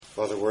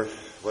Father,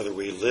 whether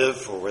we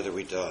live or whether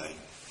we die,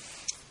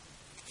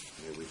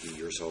 may we be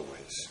yours always.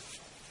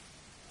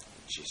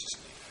 In Jesus'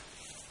 name.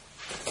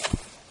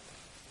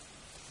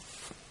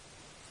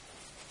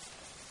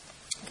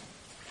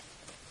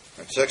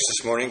 Our text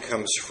this morning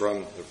comes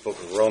from the book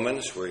of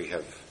Romans, where we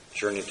have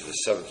journeyed to the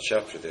 7th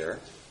chapter there.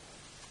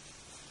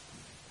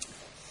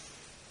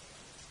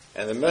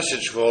 And the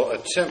message will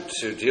attempt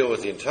to deal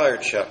with the entire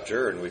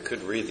chapter, and we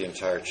could read the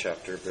entire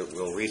chapter, but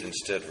we'll read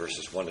instead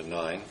verses 1 to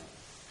 9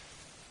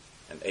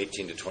 and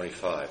 18 to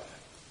 25.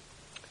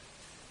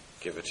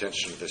 Give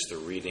attention to this, the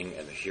reading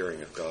and the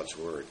hearing of God's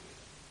word.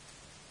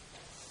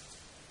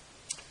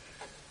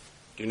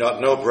 Do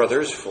not know,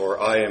 brothers,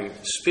 for I am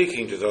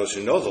speaking to those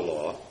who know the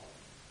law,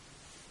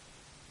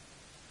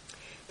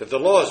 that the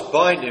law is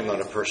binding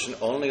on a person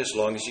only as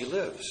long as he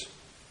lives.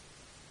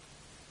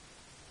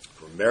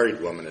 For a married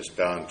woman is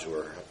bound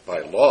by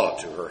law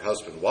to her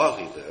husband while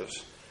he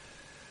lives.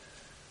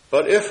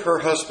 But if her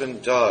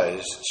husband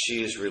dies,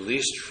 she is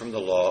released from the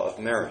law of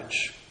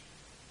marriage.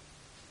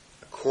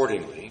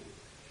 Accordingly,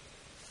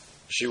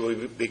 she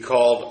will be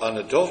called an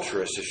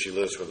adulteress if she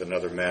lives with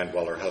another man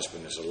while her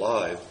husband is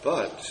alive.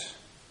 But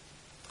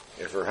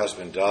if her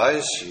husband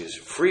dies, she is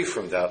free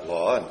from that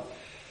law, and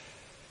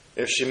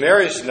if she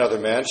marries another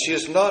man, she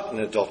is not an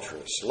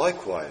adulteress.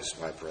 Likewise,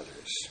 my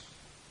brothers,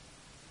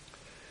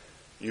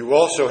 you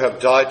also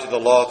have died to the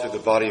law through the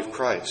body of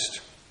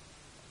Christ,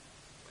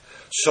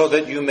 so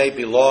that you may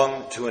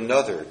belong to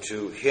another,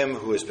 to him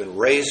who has been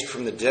raised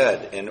from the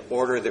dead, in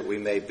order that we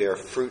may bear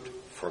fruit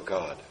for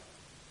God.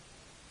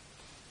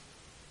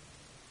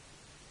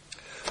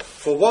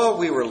 For while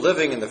we were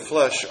living in the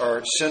flesh,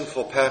 our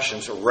sinful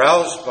passions,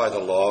 aroused by the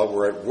law,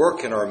 were at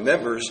work in our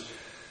members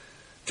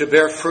to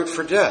bear fruit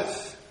for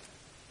death.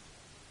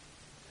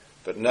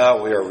 But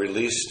now we are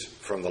released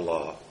from the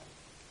law,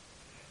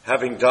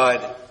 having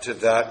died to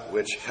that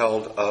which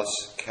held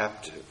us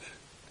captive,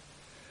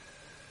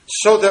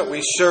 so that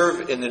we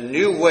serve in the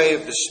new way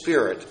of the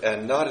Spirit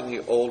and not in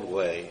the old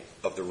way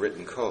of the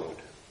written code.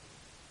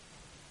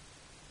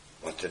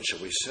 What then shall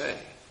we say?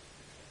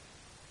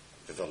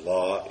 That the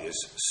law is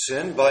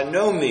sin? By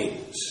no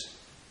means.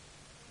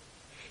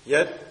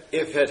 Yet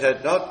if it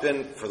had not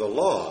been for the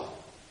law,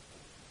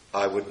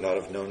 I would not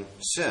have known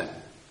sin.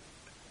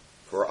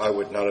 For I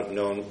would not have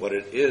known what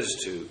it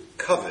is to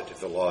covet if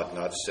the law had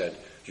not said,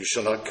 you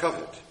shall not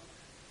covet.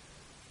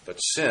 But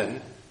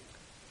sin,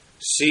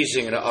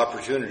 seizing an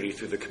opportunity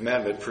through the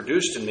commandment,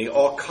 produced in me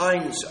all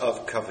kinds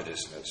of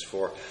covetousness.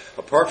 For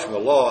apart from the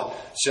law,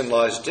 sin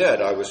lies dead.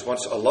 I was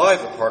once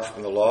alive apart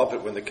from the law,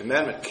 but when the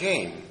commandment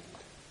came,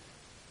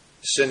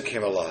 sin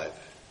came alive,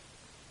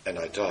 and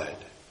I died.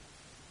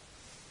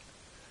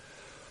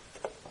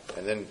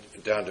 And then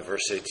down to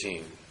verse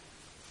 18.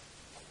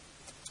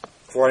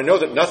 For I know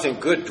that nothing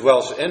good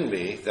dwells in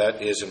me,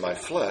 that is, in my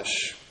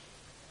flesh.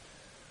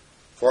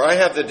 For I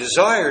have the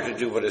desire to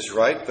do what is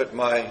right, but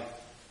my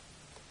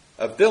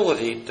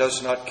ability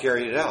does not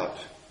carry it out.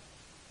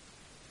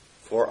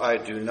 For I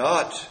do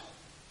not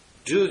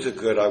do the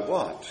good I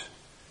want,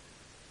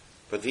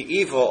 but the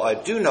evil I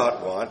do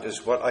not want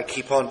is what I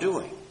keep on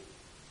doing.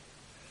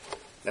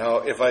 Now,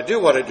 if I do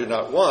what I do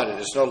not want, it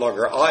is no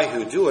longer I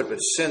who do it, but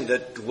sin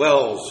that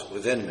dwells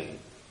within me.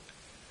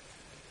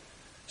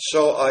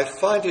 So I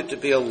find it to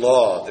be a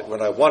law that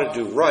when I want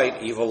to do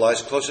right, evil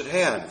lies close at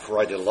hand, for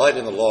I delight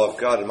in the law of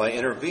God in my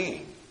inner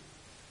being.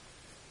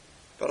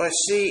 But I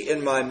see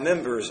in my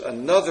members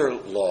another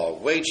law,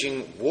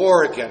 waging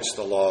war against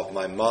the law of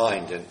my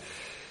mind and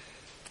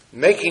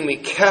making me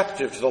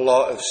captive to the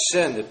law of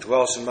sin that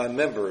dwells in my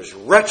members.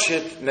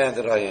 Wretched man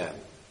that I am,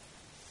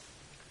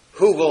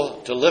 who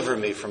will deliver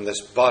me from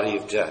this body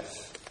of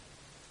death?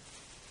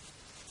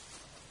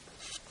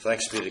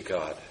 Thanks be to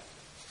God,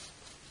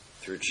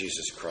 through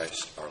Jesus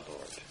Christ our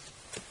Lord.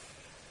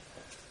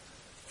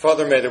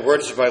 Father, may the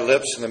words of my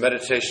lips and the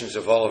meditations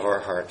of all of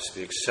our hearts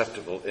be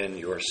acceptable in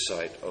your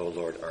sight, O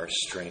Lord, our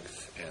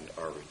strength and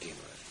our Redeemer.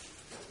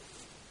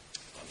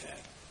 Amen.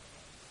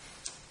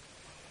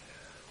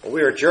 Well,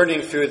 we are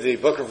journeying through the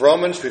book of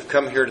Romans. We've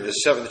come here to the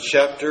 7th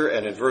chapter,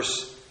 and in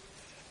verse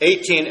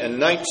 18 and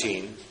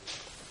 19,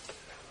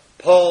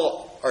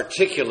 Paul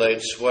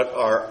articulates what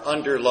our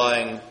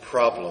underlying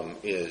problem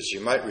is. You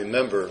might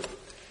remember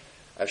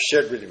I've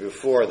shared with you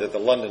before that the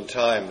London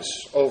Times,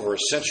 over a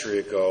century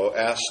ago,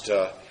 asked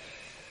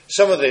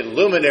some of the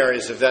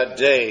luminaries of that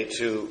day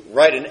to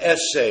write an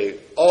essay,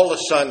 all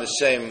assigned the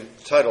same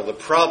title, The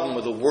Problem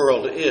with the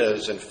World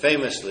Is, and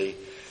famously,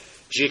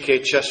 G.K.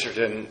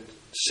 Chesterton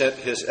sent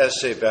his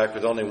essay back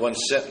with only one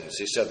sentence.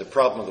 He said, the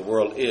problem of the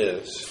world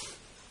is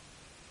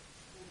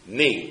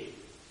me.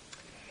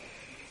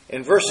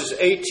 In verses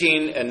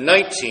 18 and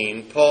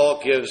 19,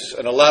 Paul gives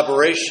an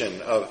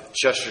elaboration of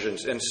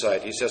Chesterton's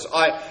insight. He says,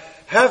 I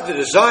have the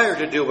desire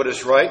to do what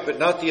is right, but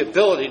not the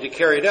ability to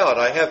carry it out.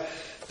 I have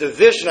the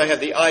vision, I have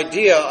the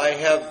idea, I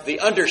have the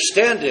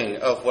understanding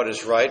of what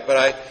is right, but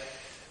I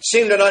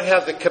seem to not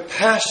have the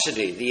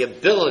capacity, the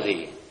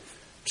ability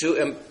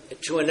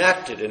to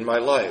enact it in my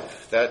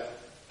life. That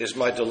is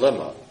my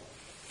dilemma.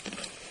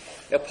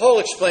 Now, Paul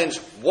explains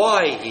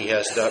why he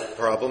has that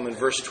problem in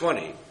verse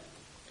 20.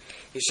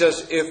 He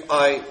says, if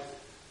I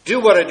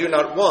do what I do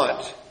not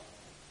want,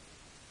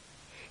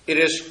 it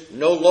is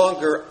no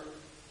longer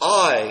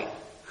I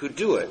who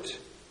do it,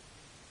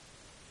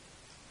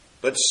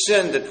 but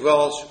sin that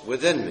dwells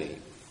within me.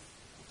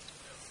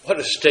 What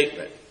a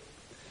statement.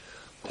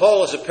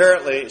 Paul is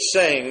apparently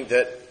saying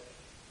that,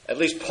 at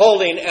least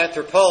Pauline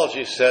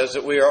anthropology says,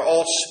 that we are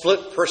all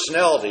split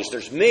personalities.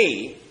 There's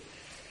me,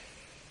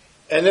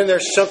 and then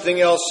there's something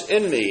else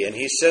in me. And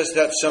he says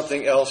that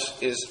something else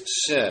is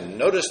sin.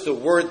 Notice the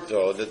word,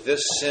 though, that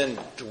this sin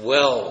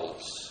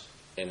dwells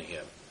in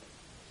him.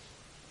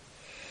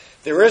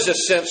 There is a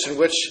sense in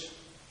which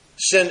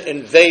sin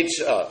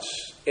invades us.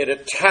 It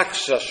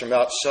attacks us from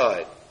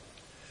outside.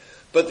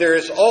 But there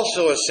is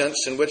also a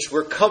sense in which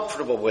we're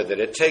comfortable with it.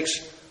 It takes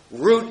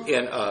root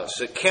in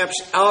us. It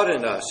camps out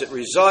in us. It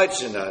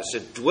resides in us.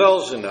 It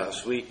dwells in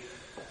us. We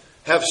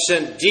have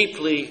sin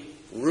deeply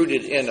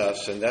rooted in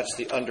us, and that's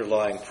the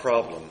underlying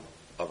problem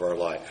of our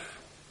life.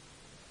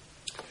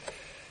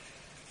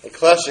 A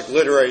classic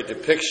literary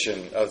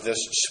depiction of this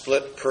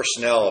split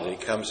personality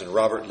comes in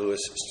Robert Louis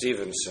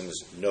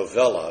Stevenson's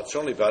novella. It's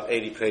only about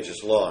 80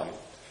 pages long.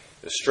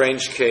 The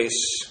Strange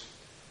Case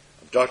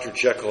of Dr.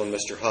 Jekyll and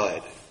Mr.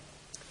 Hyde.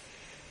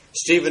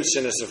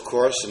 Stevenson is, of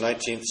course, a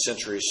 19th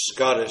century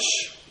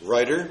Scottish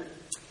writer,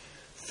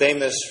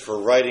 famous for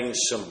writing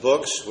some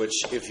books which,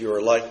 if you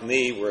are like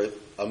me, were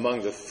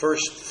among the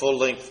first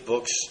full-length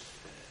books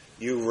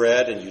you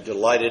read and you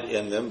delighted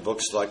in them,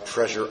 books like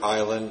Treasure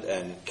Island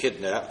and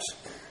Kidnapped.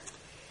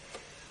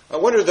 I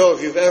wonder, though,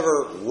 if you've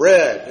ever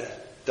read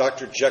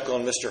Dr. Jekyll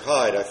and Mr.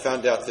 Hyde. I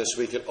found out this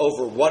week that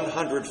over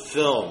 100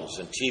 films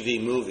and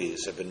TV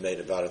movies have been made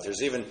about it.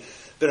 There's even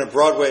been a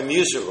Broadway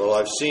musical.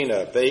 I've seen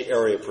a Bay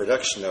Area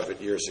production of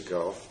it years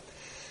ago.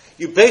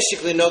 You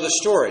basically know the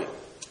story.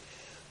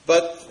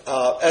 But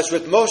as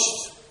with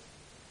most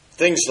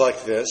things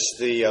like this,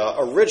 the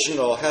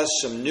original has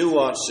some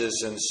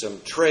nuances and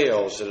some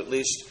trails that at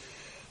least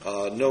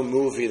no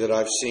movie that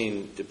I've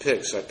seen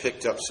depicts. I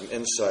picked up some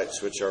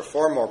insights which are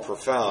far more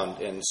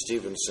profound in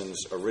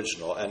Stevenson's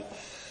original. And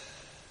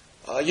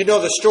you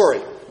know the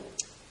story.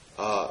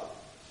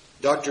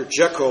 Dr.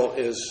 Jekyll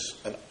is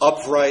an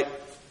upright,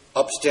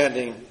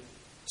 upstanding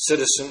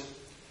citizen,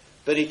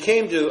 but he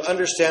came to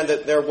understand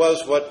that there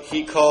was what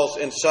he calls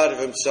inside of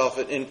himself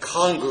an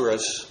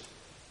incongruous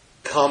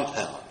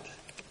compound.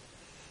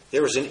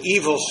 There was an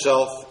evil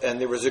self and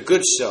there was a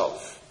good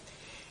self.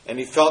 And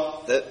he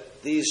felt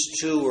that these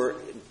two were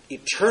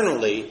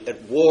eternally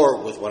at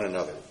war with one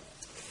another.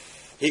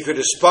 He could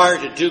aspire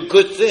to do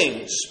good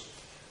things,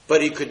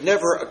 but he could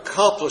never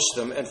accomplish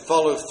them and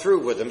follow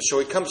through with them. So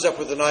he comes up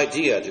with an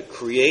idea to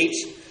create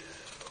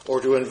or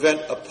to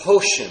invent a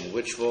potion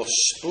which will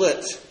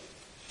split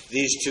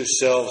these two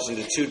selves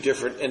into two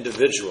different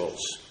individuals.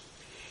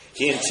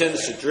 He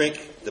intends to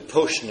drink the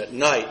potion at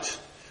night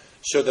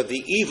so that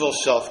the evil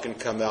self can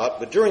come out,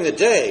 but during the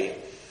day,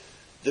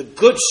 the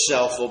good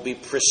self will be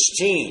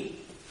pristine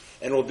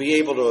and will be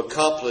able to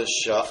accomplish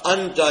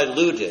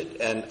undiluted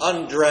and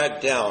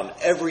undragged down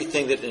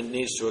everything that it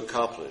needs to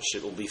accomplish.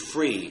 It will be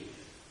free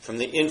from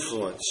the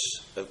influence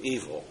of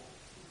evil.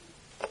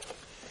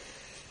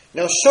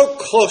 Now, so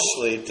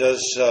closely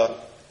does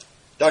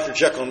Dr.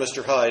 Jekyll and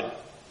Mr. Hyde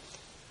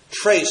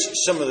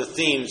trace some of the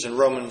themes in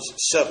Romans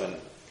 7.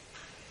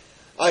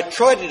 I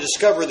tried to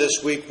discover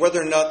this week whether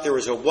or not there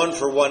was a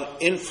one-for-one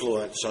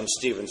influence on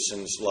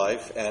Stevenson's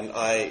life, and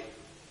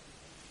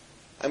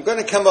I'm going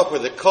to come up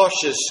with a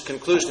cautious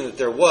conclusion that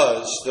there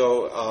was,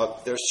 though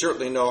there's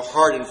certainly no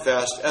hard and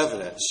fast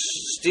evidence.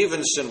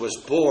 Stevenson was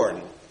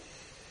born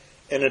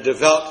in a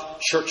devout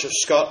Church of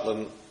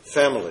Scotland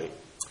family.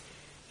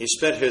 He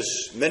spent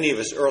many of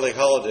his early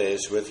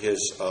holidays with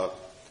his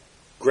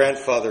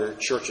grandfather,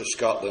 Church of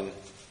Scotland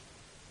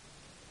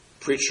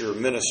preacher,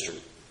 minister.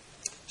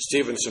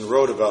 Stevenson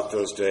wrote about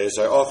those days.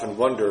 I often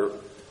wonder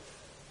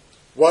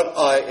what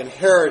I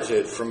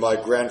inherited from my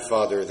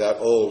grandfather, that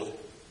old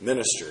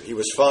minister. He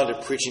was fond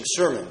of preaching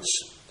sermons.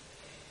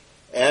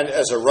 And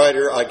as a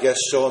writer, I guess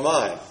so am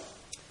I.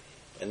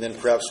 And then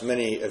perhaps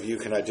many of you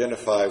can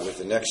identify with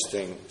the next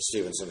thing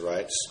Stevenson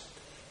writes.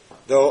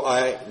 Though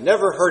I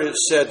never heard it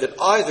said that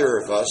either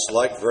of us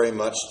liked very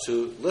much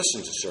to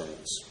listen to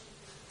sermons.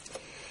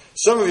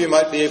 Some of you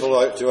might be able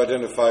to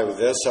identify with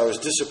this. I was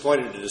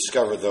disappointed to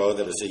discover, though,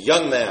 that as a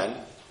young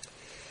man,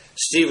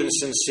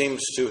 Stevenson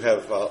seems to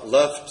have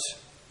left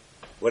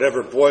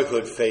whatever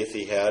boyhood faith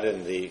he had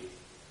in the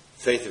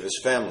faith of his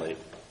family.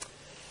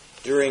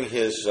 During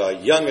his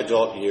young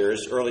adult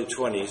years, early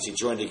 20s, he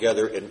joined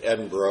together in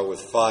Edinburgh with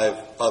 5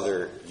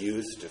 other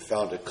youth to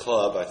found a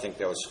club. I think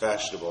that was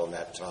fashionable in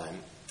that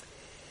time.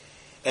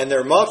 And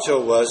their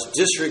motto was,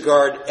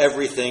 disregard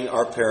everything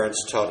our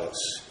parents taught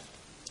us.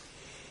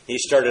 He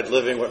started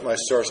living what my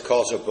source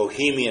calls a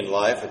bohemian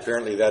life.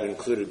 Apparently that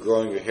included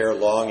growing your hair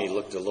long. He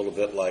looked a little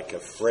bit like a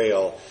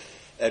frail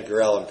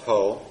Edgar Allan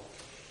Poe.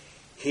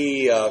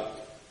 He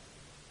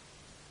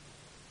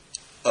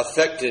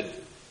affected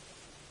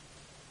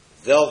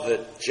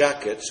velvet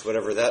jackets,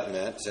 whatever that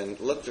meant, and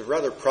lived a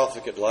rather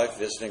profligate life,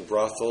 visiting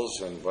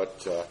brothels and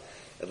what,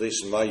 at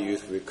least in my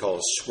youth, we would call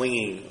a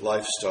swinging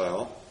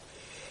lifestyle.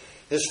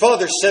 His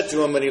father said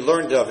to him when he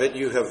learned of it,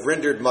 "You have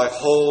rendered my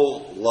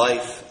whole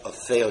life a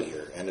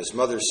failure." And his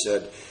mother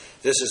said,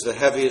 "This is the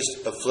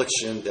heaviest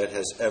affliction that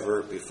has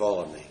ever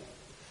befallen me."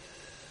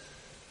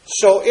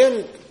 So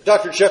in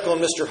Dr. Jekyll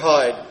and Mr.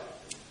 Hyde,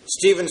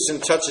 Stevenson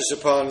touches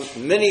upon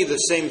many of the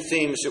same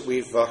themes that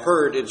we've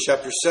heard in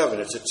chapter 7.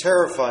 It's a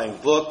terrifying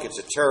book. It's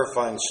a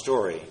terrifying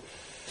story.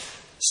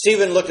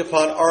 Stephen looked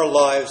upon our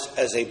lives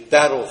as a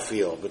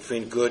battlefield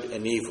between good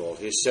and evil.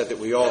 He said that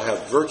we all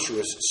have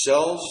virtuous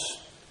selves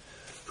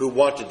who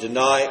want to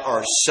deny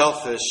our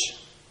selfish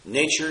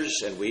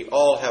natures, and we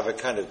all have a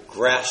kind of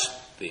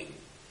grasping,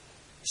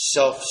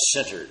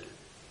 self-centered,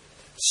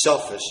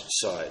 selfish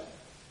side.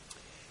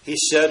 He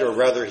said, or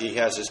rather he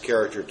has his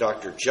character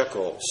Dr.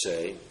 Jekyll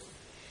say,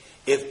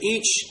 if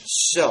each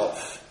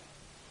self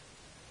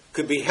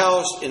could be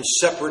housed in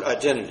separate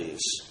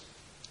identities,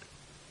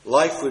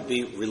 life would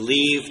be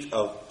relieved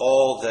of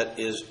all that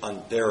is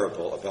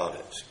unbearable about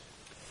it.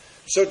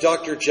 So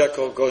Dr.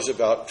 Jekyll goes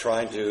about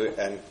trying to,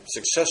 and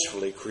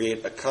successfully,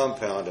 create a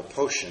compound, a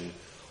potion,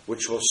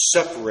 which will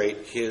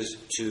separate his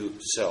two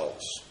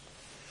selves.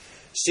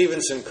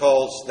 Stevenson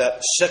calls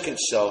that second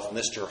self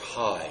Mr.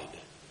 Hyde.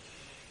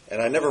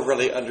 And I never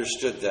really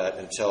understood that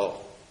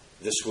until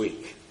this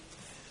week.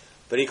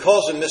 But he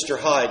calls him Mr.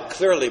 Hyde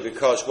clearly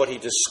because what he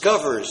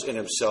discovers in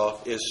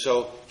himself is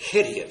so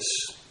hideous.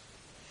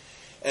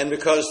 And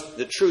because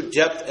the true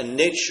depth and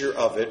nature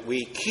of it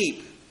we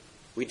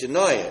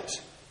deny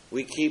it.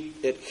 We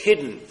keep it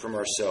hidden from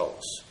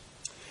ourselves.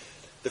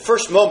 The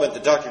first moment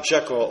that Dr.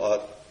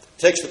 Jekyll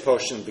takes the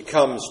potion and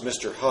becomes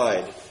Mr.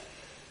 Hyde,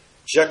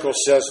 Jekyll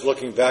says,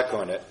 looking back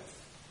on it,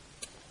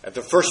 at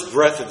the first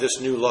breath of this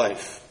new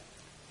life,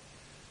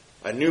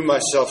 I knew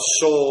myself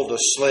sold a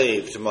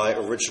slave to my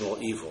original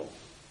evil,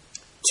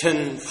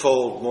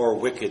 tenfold more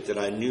wicked than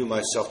I knew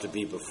myself to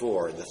be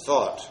before, and the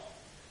thought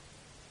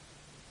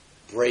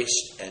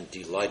braced and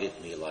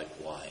delighted me like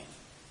wine.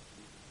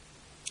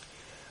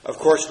 Of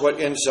course, what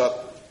ends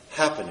up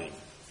happening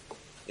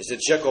is that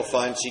Jekyll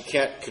finds he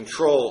can't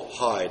control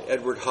Hyde.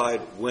 Edward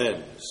Hyde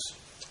wins.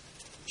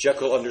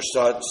 Jekyll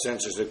understands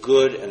there's a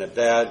good and a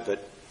bad,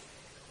 but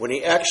when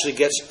he actually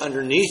gets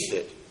underneath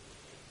it,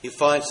 he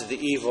finds that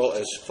the evil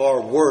is far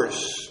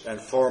worse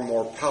and far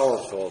more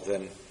powerful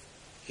than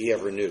he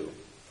ever knew.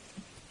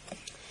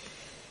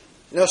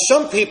 Now,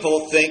 some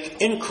people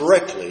think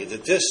incorrectly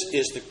that this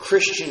is the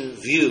Christian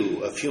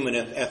view of human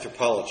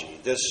anthropology,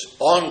 this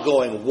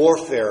ongoing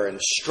warfare and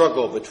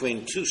struggle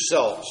between two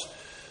selves,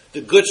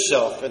 the good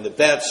self and the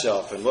bad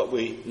self, and what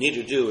we need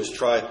to do is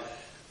try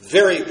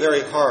very,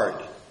 very hard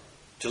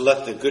to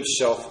let the good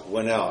self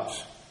win out.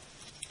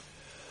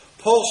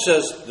 Paul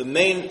says the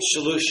main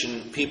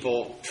solution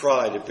people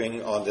try to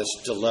bring on this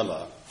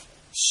dilemma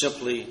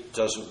simply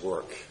doesn't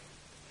work.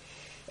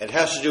 It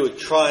has to do with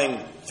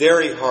trying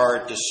very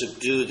hard to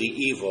subdue the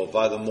evil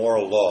by the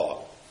moral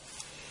law.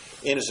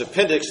 In his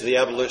appendix to The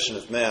Abolition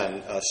of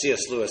Man,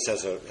 C.S. Lewis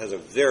has a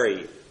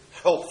very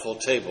helpful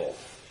table.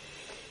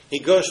 He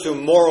goes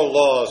through moral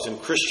laws in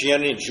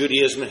Christianity,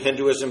 Judaism,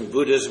 Hinduism,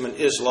 Buddhism, and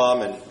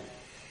Islam, and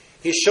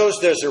he shows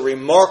there's a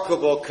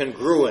remarkable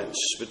congruence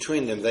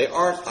between them. They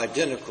aren't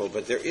identical,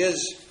 but there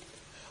is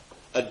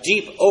a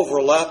deep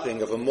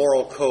overlapping of a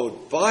moral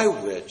code by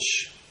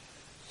which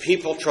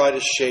people try to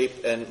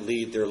shape and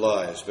lead their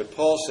lives. But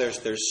Paul says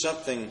there's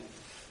something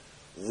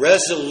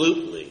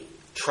resolutely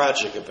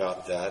tragic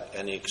about that,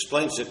 and he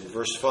explains it in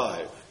verse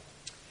 5.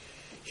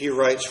 He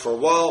writes, "For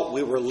while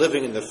we were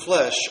living in the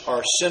flesh,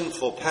 our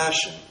sinful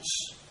passions,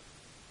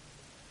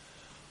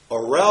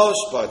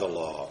 aroused by the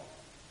law,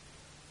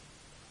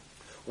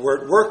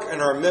 were at work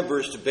in our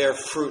members to bear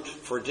fruit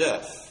for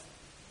death."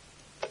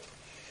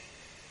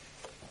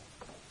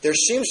 There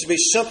seems to be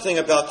something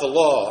about the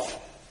law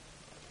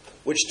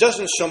which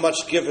doesn't so much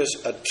give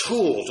us a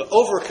tool to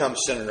overcome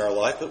sin in our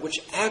life, but which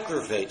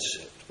aggravates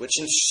it, which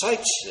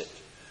incites it,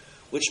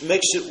 which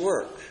makes it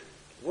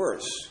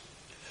worse.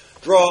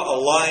 Draw a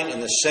line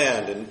in the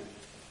sand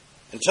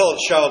and tell a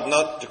child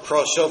not to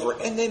cross over,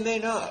 and they may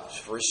not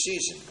for a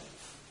season,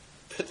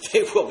 but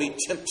they will be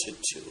tempted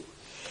to.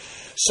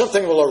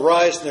 Something will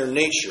arise in their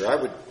nature.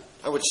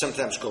 I would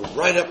sometimes go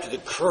right up to the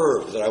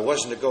curb that I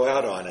wasn't to go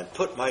out on and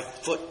put my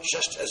foot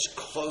just as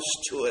close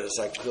to it as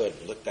I could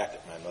and look back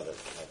at my mother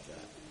like that.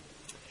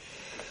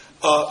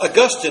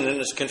 Augustine, in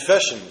his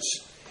Confessions,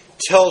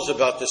 tells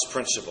about this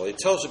principle. He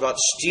tells about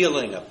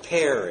stealing a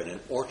pear in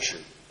an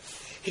orchard.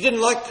 He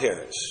didn't like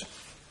pears.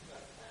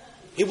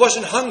 He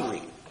wasn't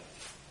hungry.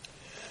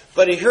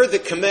 But he heard the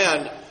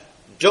command,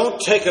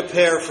 don't take a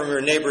pear from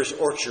your neighbor's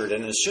orchard.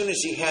 And as soon as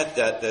he had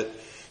that,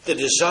 the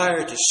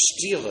desire to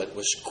steal it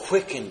was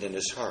quickened in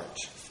his heart.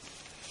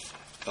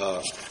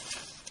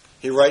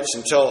 He writes,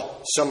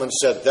 until someone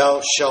said,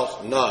 "Thou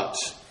shalt not."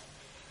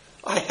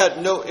 I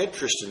had no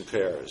interest in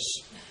pears.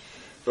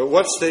 But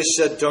once they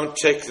said, "Don't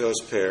take those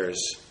pears,"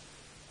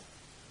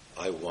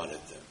 I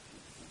wanted them.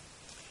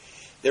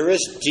 There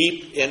is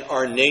deep in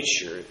our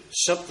nature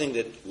something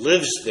that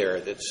lives there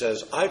that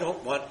says, I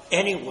don't want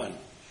anyone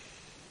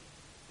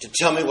to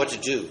tell me what to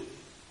do.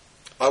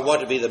 I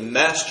want to be the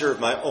master of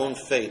my own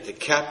fate, the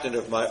captain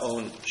of my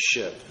own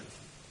ship.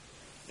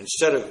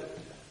 Instead of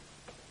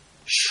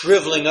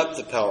shriveling up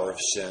the power of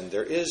sin,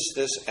 there is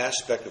this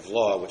aspect of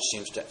law which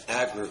seems to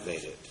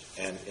aggravate it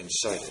and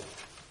incite it.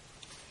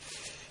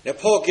 Now,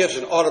 Paul gives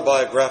an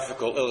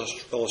autobiographical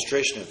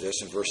illustration of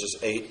this in verses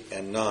 8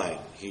 and 9.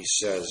 He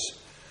says,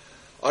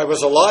 I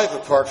was alive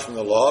apart from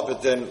the law,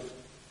 but then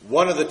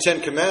one of the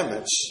 10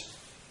 Commandments,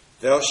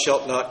 thou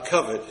shalt not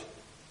covet,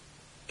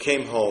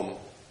 came home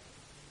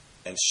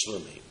and slew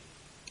me.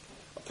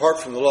 Apart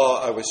from the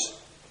law, I was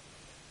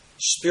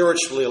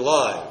spiritually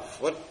alive.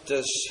 What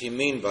does he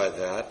mean by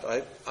that?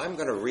 I'm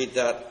going to read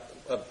that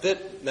a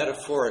bit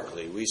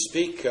metaphorically. We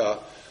speak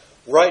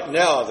right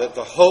now that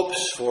the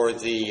hopes for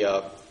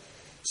the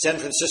San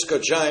Francisco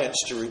Giants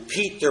to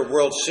repeat their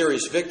World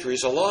Series victory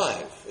is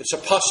alive. It's a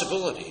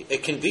possibility.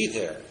 It can be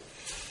there.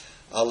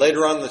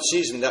 Later on in the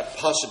season, that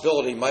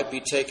possibility might be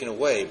taken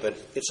away, but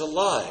it's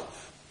alive.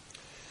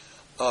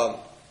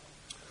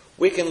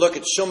 We can look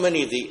at so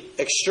many of the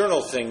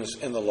external things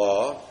in the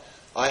law.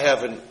 I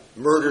haven't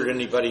murdered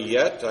anybody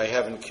yet. I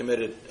haven't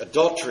committed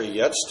adultery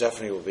yet.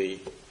 Stephanie will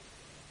be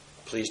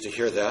pleased to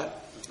hear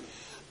that.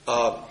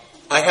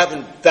 I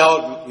haven't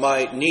bowed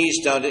my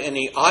knees down to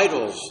any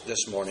idols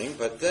this morning,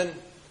 but then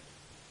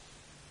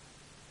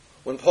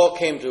when Paul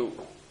came to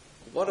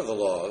one of the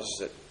laws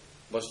that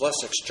was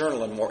less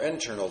external and more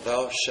internal,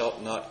 thou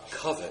shalt not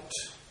covet,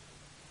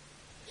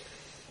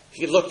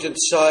 he looked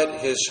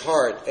inside his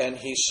heart and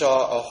he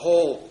saw a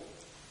whole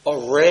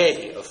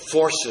array of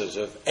forces,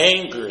 of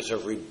angers,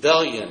 of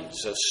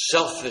rebellions, of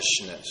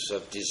selfishness,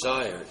 of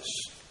desires.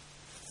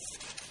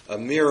 A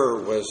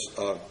mirror was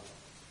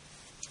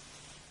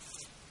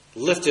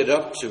lifted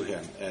up to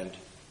him, and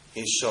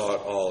he saw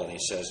it all, and he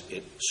says,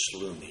 it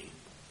slew me.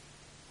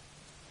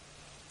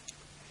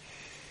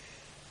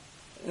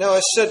 Now,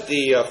 I said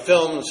the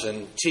films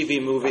and TV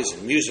movies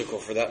and musical,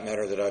 for that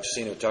matter, that I've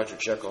seen of Dr.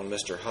 Jekyll and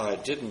Mr.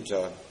 Hyde didn't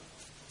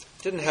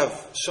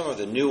have some of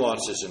the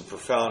nuances and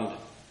profound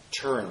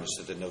turns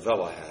that the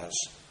novella has.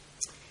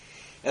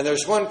 And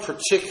there's one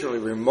particularly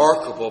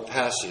remarkable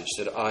passage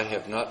that I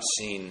have not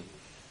seen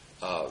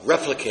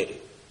replicated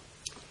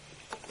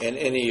in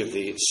any of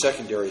the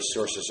secondary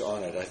sources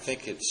on it. I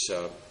think it's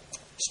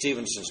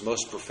Stevenson's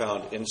most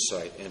profound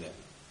insight in it.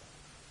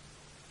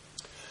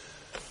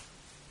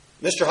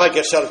 Mr. Hyde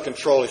gets out of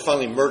control. He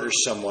finally murders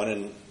someone,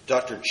 and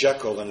Dr.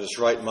 Jekyll, in his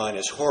right mind,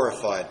 is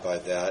horrified by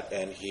that,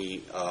 and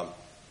he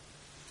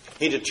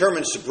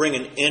determines to bring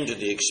an end to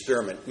the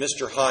experiment.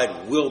 Mr.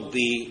 Hyde will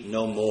be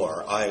no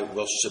more. I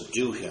will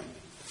subdue him.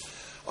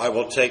 I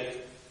will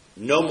take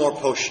no more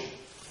potion.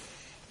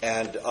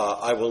 And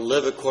I will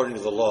live according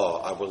to the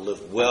law. I will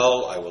live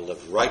well. I will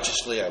live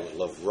righteously. I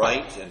will live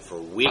right. And for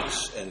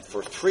weeks and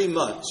for 3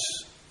 months,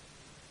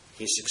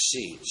 he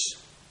succeeds.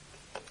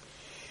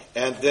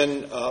 And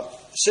then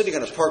sitting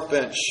on a park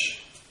bench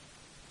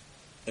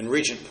in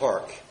Regent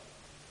Park,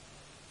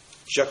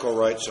 Jekyll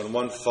writes, on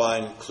one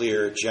fine,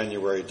 clear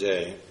January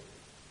day,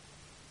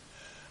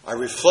 I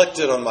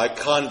reflected on my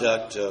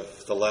conduct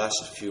of the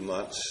last few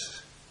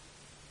months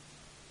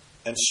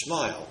and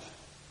smiled.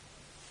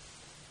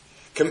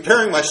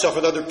 Comparing myself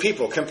with other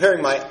people,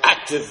 comparing my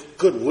active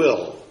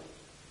goodwill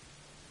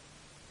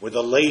with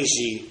the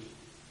lazy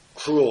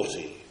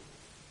cruelty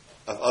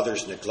of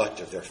others' neglect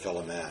of their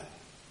fellow man.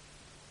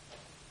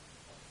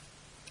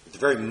 At the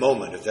very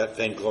moment of that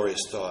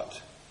vainglorious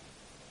thought,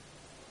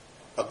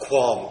 a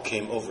qualm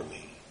came over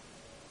me,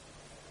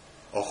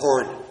 a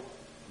horrid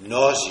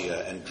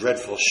nausea and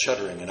dreadful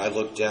shuddering, and I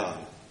looked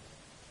down.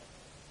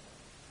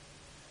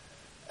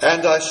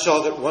 And I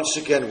saw that once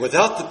again,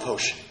 without the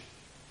potion,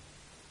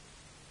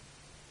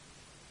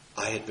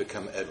 I had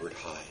become Edward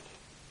Hyde.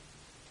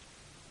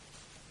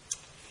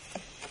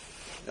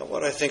 Now,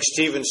 what I think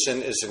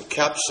Stevenson is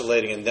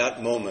encapsulating in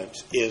that moment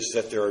is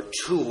that there are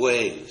 2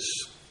 ways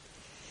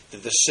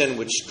that the sin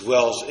which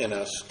dwells in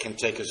us can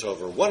take us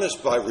over. One is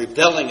by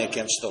rebelling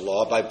against the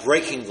law, by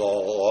breaking the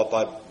law,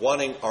 by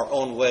wanting our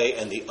own way,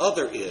 and the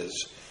other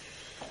is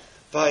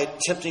by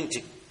attempting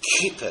to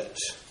keep it,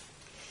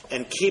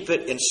 and keep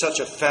it in such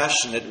a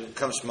fashion that it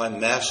becomes my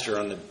master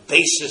on the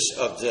basis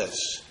of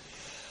this.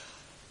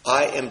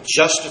 I am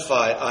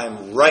justified, I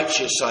am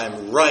righteous, I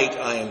am right,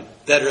 I am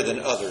better than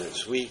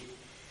others. We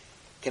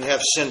can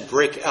have sin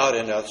break out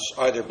in us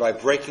either by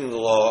breaking the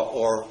law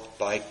or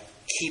by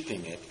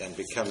keeping it and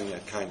becoming a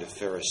kind of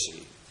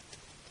Pharisee.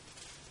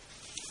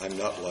 I'm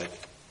not like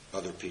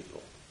other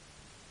people.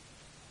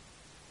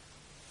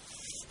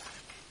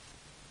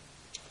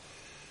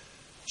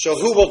 So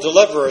who will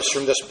deliver us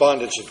from this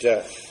bondage of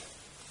death?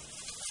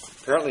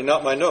 Apparently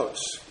not my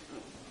notes.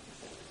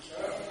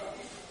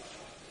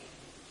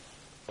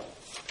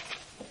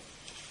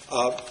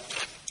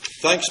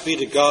 Thanks be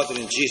to God that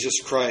in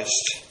Jesus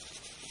Christ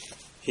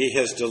He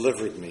has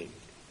delivered me.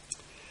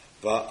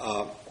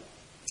 But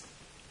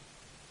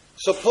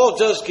So Paul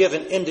does give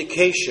an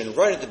indication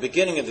right at the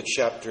beginning of the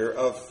chapter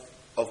of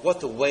what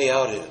the way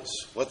out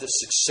is, what the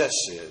success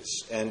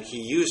is. And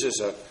he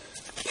uses a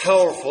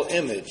powerful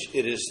image.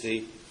 It is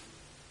the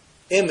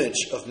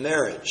image of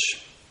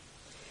marriage.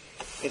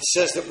 It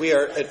says that we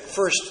are at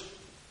first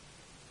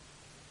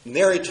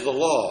married to the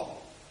law,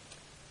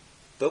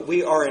 but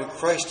we are in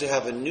Christ to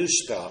have a new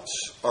spouse.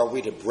 Are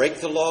we to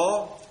break the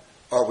law?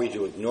 Are we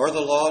to ignore the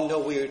law? No,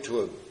 we are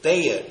to obey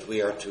it.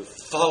 We are to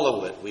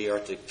follow it. We are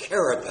to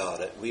care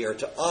about it. We are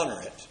to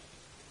honor it.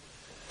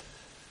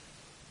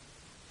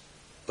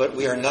 But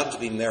we are not to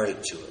be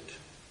married to it.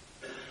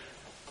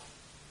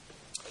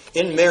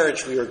 In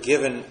marriage, we are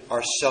given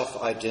our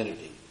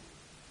self-identity.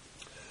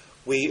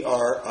 We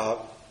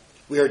are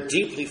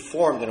deeply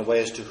formed in a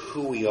way as to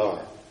who we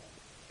are.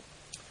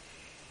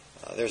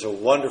 There's a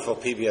wonderful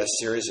PBS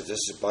series, if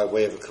this is by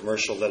way of a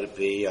commercial, let it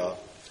be,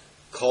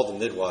 called The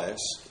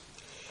Midwives.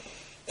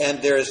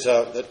 And there's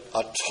a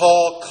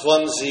tall,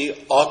 clumsy,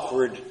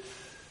 awkward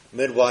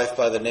midwife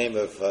by the name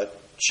of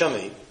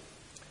Chummy,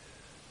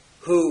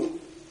 who,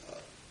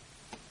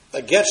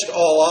 against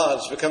all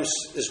odds,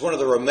 is one of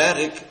the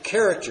romantic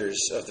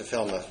characters of the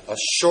film. A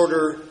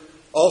shorter,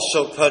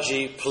 also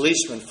pudgy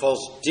policeman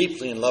falls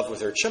deeply in love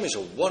with her. Chummy's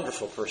a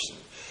wonderful person.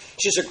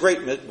 She's a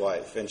great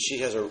midwife, and she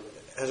has a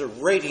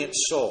radiant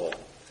soul.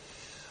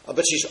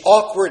 But she's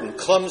awkward and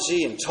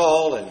clumsy and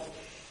tall,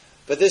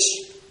 but this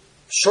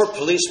short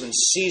policeman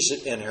sees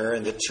it in her,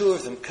 and the two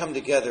of them come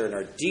together and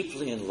are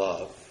deeply in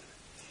love.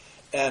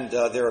 And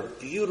they're a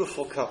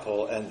beautiful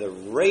couple, and the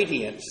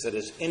radiance that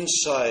is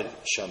inside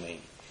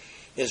Chummy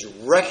is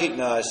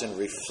recognized and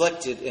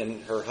reflected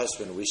in her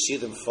husband. We see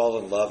them fall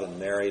in love and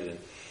married. And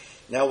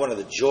now one of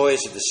the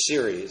joys of the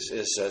series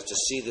is to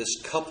see this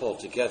couple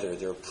together,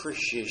 their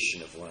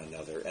appreciation of one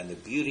another, and the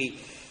beauty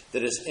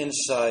that is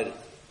inside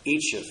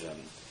each of them.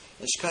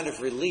 It's kind of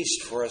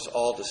released for us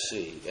all to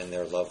see in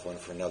their love one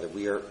for another.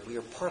 We are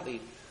partly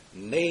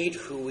made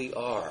who we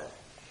are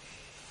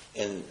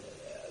in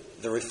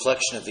the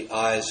reflection of the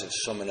eyes of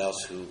someone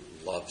else who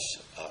loves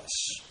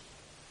us.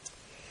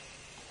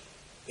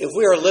 If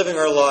we are living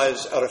our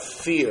lives out of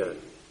fear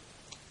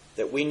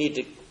that we need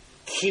to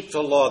keep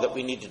the law, that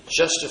we need to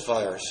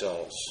justify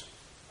ourselves,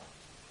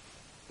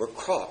 we're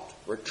caught,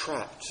 we're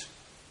trapped.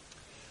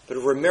 But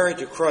if we're married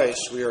to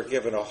Christ, we are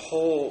given a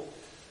whole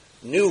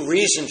new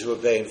reason to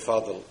obey and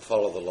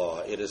follow the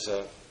law. It's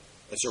a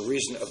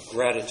reason of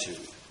gratitude,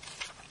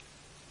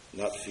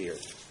 not fear.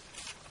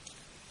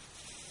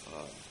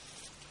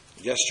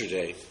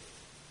 Yesterday,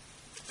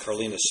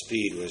 Carlina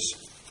Speed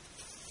was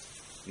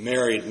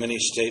married many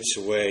states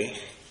away.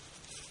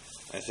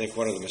 I think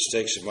one of the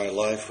mistakes of my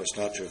life was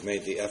not to have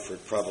made the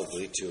effort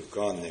probably to have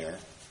gone there.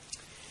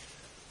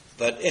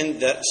 But in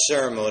that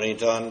ceremony,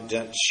 Don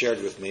Dent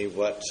shared with me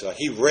what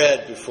he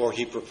read before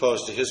he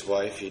proposed to his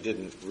wife. He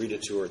didn't read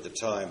it to her at the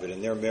time, but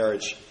in their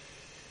marriage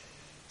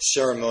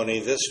ceremony,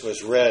 this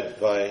was read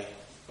by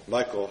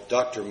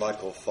Dr.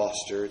 Michael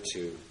Foster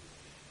to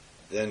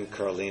then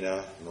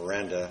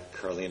Miranda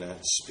Carlina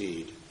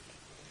Speed.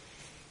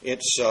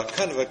 It's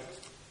kind of a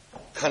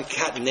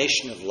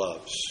concatenation of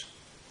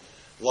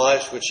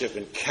lives which have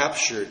been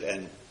captured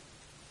and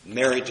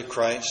married to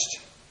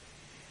Christ,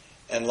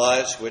 and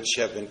lives which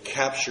have been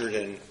captured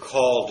and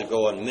called to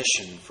go on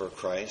mission for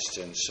Christ.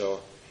 And so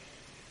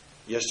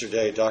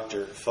yesterday,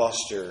 Dr.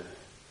 Foster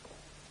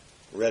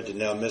read to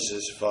now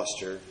Mrs.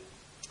 Foster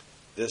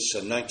this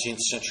 19th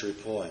century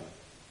poem.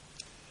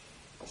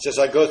 It says,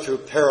 I go through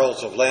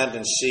perils of land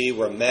and sea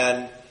where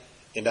man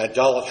in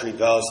idolatry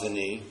bows the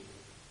knee.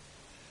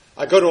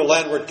 I go to a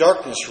land where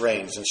darkness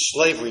reigns and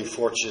slavery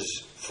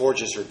forges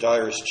her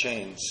direst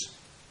chains.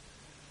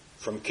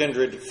 From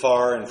kindred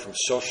far and from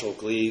social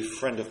glee,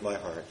 friend of my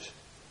heart,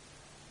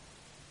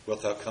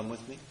 wilt thou come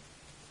with me?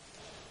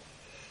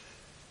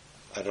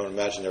 I don't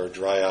imagine there were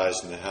dry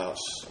eyes in the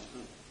house.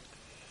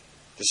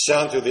 To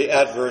sound through the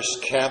adverse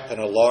camp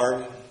and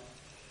alarm,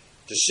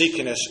 to seek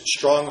in his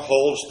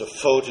strongholds the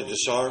foe to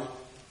disarm,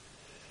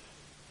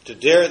 to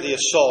dare the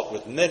assault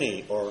with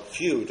many or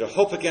few, to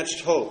hope against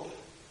hope,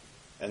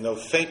 and though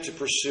faint to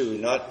pursue,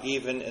 not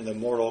even in the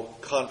mortal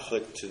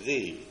conflict to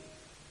thee,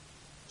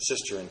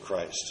 sister in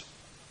Christ,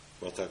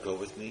 wilt thou go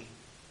with me?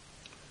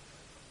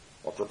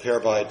 Or prepare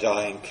by a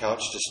dying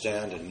couch to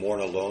stand and mourn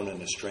alone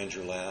in a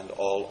stranger land,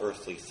 all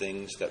earthly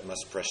things that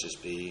must precious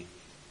be,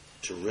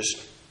 to risk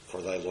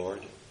for thy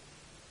Lord?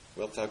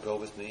 Wilt thou go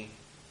with me?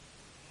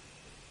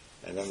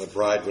 And then the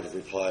bride would have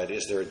replied,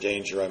 is there a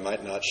danger I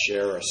might not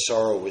share, a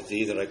sorrow with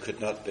thee that I could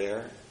not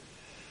bear?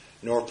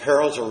 Nor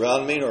perils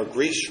around me, nor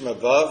griefs from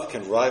above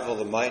can rival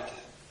the might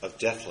of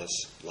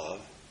deathless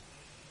love.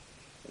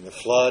 In the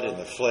flood, in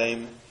the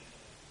flame,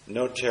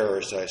 no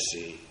terrors I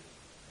see.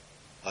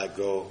 I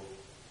go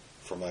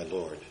for my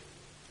Lord,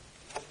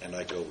 and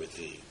I go with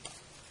thee.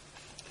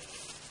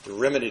 The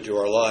remedy to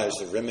our lives,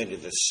 the remedy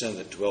to the sin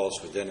that dwells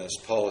within us,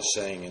 Paul is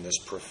saying in this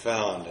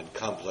profound and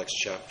complex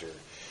chapter,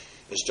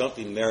 is don't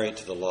be married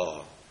to the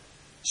law.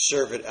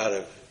 Serve it out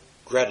of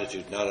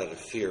gratitude, not out of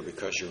fear,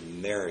 because you're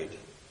married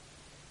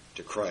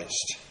to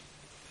Christ.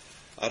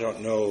 I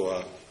don't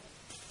know.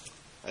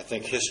 I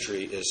think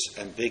history is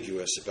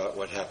ambiguous about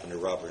what happened to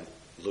Robert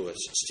Louis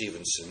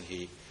Stevenson.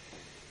 He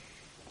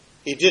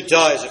did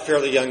die as a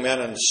fairly young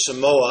man on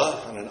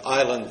Samoa, on an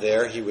island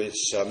there. He was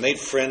made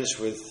friends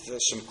with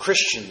some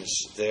Christians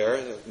there,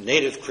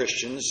 native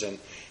Christians, and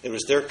it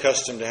was their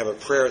custom to have a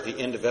prayer at the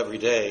end of every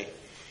day.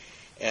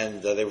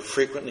 And they would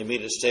frequently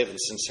meet at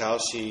Stevenson's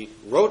house. He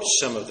wrote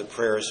some of the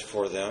prayers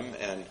for them,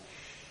 and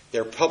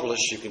they're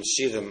published. You can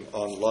see them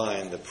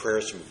online, the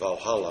prayers from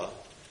Valhalla.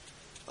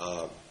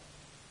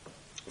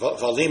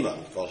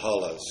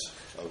 Valhalla is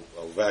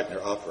a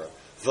Wagner opera.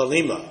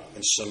 Valima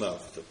in Samoa,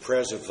 the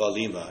prayers of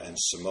Valima in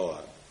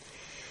Samoa.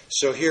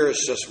 So here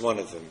is just one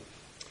of them.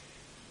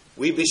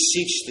 We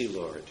beseech thee,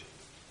 Lord,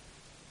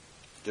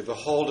 to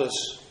behold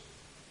us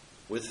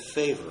with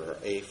favor,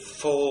 a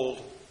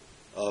fold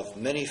of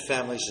many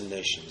families and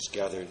nations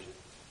gathered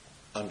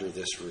under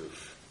this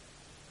roof.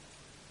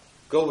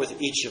 Go with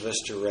each of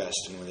us to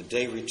rest, and when the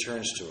day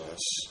returns to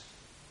us,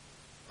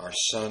 our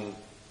Son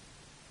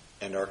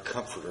and our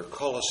Comforter,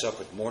 call us up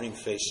with morning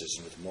faces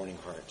and with morning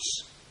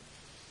hearts.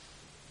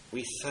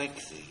 We thank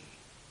thee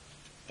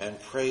and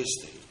praise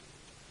thee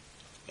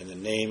in the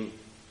name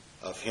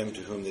of him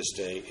to whom this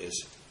day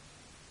is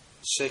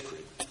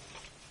sacred.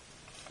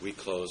 We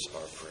close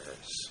our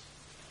prayers.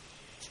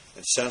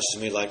 It sounds to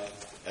me like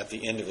at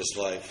the end of his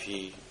life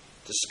he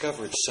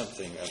discovered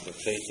something of the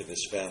faith of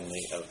his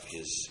family, of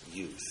his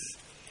youth.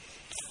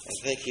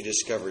 I think he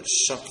discovered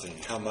something,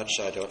 how much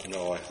I don't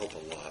know, I hope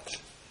a lot,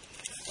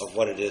 of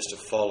what it is to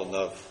fall in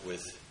love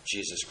with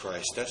Jesus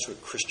Christ. That's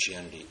what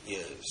Christianity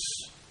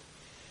is.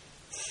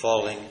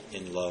 Falling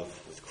in love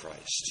with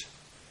Christ.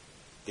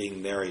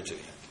 Being married to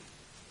him.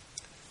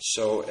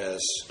 So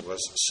as was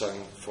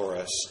sung for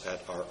us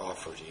at our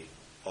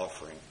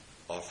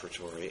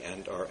offertory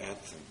and our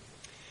anthem.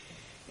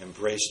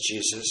 Embrace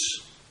Jesus.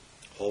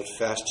 Hold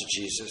fast to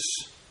Jesus.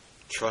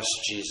 Trust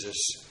Jesus.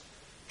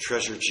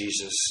 Treasure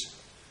Jesus.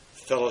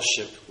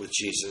 Fellowship with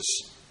Jesus.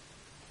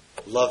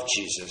 Love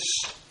Jesus.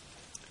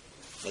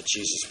 Let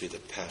Jesus be the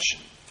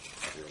passion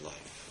of your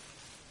life.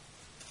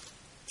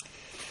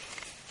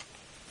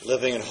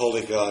 Living in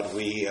holy God,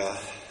 we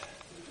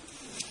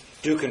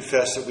do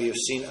confess that we have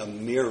seen a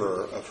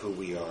mirror of who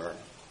we are.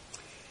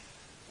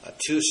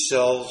 Two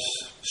selves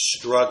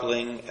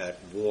struggling at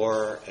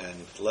war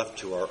and left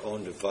to our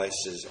own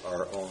devices,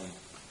 our own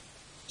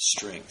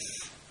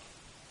strength.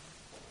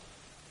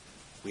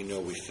 We know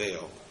we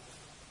fail.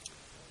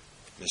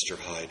 Mr.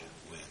 Hyde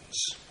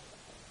wins.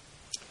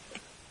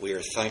 We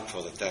are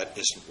thankful that that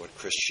isn't what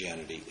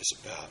Christianity is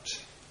about.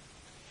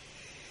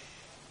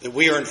 That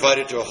we are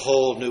invited to a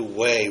whole new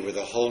way, with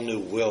a whole new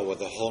will,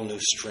 with a whole new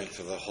strength,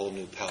 with a whole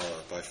new power,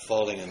 by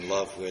falling in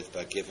love with,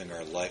 by giving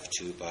our life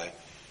to, by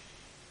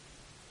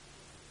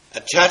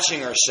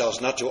attaching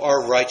ourselves not to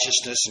our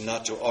righteousness and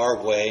not to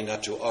our way,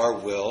 not to our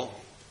will,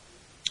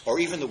 or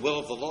even the will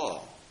of the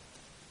law,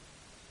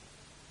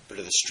 but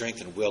to the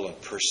strength and will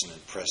and person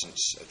and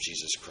presence of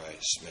Jesus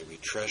Christ. May we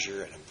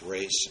treasure and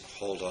embrace and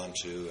hold on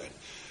to and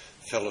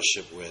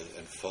fellowship with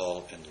and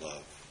fall in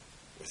love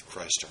with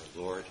Christ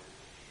our Lord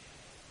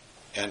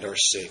and our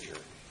Savior,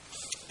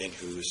 in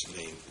whose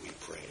name we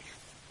pray.